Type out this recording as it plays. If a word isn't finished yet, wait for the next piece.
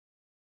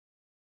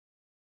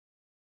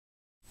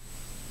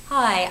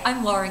Hi,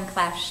 I'm Lauren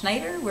Class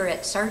Schnieder. We're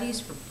at Sardi's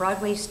for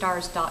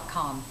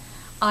BroadwayStars.com.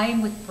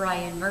 I'm with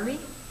Brian Murray,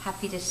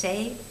 happy to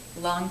say,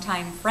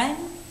 longtime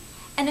friend,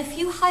 and a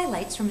few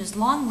highlights from his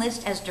long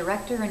list as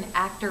director and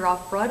actor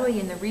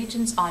off-Broadway in the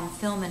regions on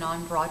film and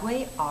on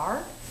Broadway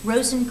are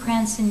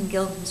Rosencrantz and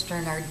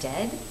Guildenstern Are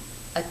Dead,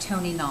 a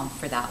Tony nom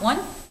for that one,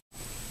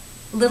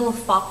 Little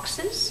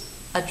Foxes,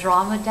 a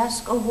Drama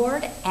Desk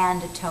Award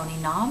and a Tony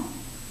nom,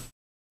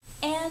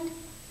 and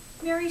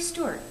Mary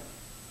Stuart.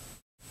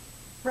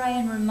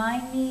 Brian,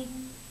 remind me,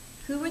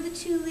 who were the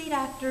two lead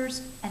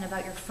actors and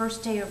about your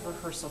first day of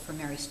rehearsal for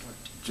Mary Stuart?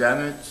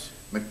 Janet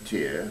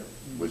McTeer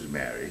was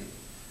Mary,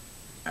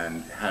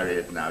 and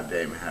Harriet, now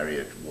Dame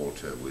Harriet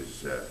Walter,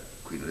 was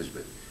Queen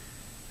Elizabeth.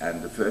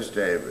 And the first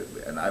day,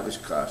 and I was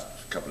cast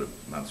a couple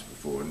of months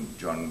before, and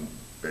John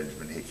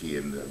Benjamin Hickey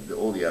and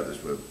all the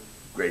others were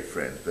great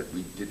friends, but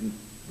we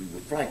were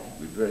frightened,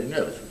 we were very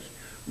nervous.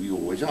 We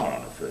always are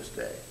on a first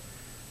day,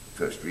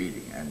 first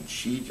reading, and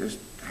she just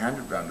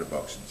handed round a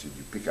box and said,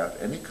 you pick out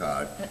any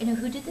card. You know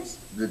who did this?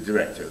 The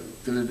director,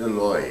 Phyllida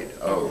Lloyd.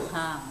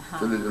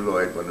 Phyllida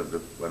Lloyd, one of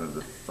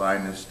the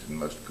finest and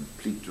most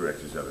complete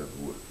directors I've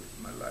ever worked with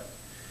in my life.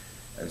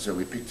 And so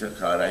we picked a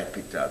card. I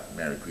picked out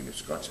Mary Queen of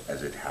Scots,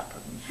 as it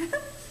happened.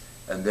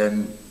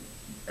 and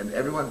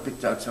everyone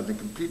picked out something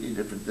completely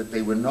different that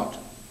they were not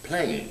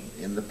playing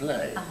in the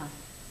play.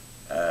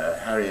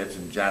 Harriet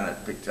and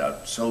Janet picked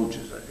out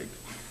soldiers, I think.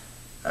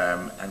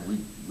 And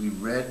we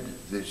read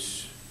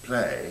this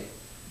play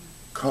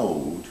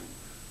cold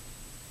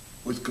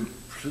with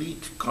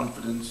complete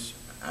confidence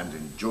and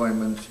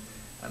enjoyment,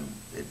 and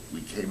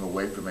we came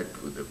away from it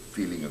with a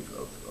feeling of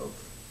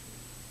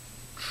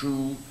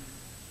true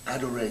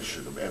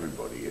adoration of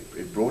everybody.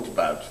 It brought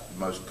about the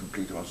most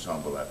complete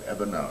ensemble I've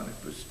ever known.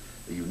 It was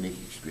a unique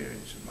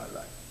experience in my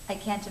life. I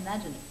can't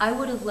imagine. I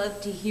would have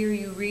loved to hear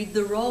you read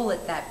the role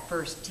at that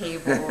first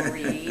table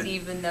read,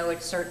 even though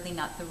it's certainly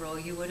not the role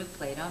you would have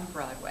played on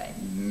Broadway.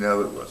 No,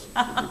 it wasn't.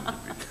 It wouldn't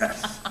have been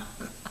that.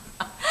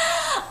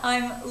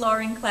 I'm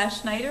Lauren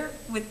Class Schnieder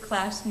with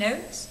Class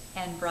Notes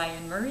and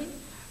Brian Murray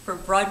for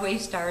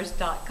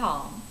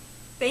BroadwayStars.com.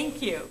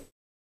 Thank you.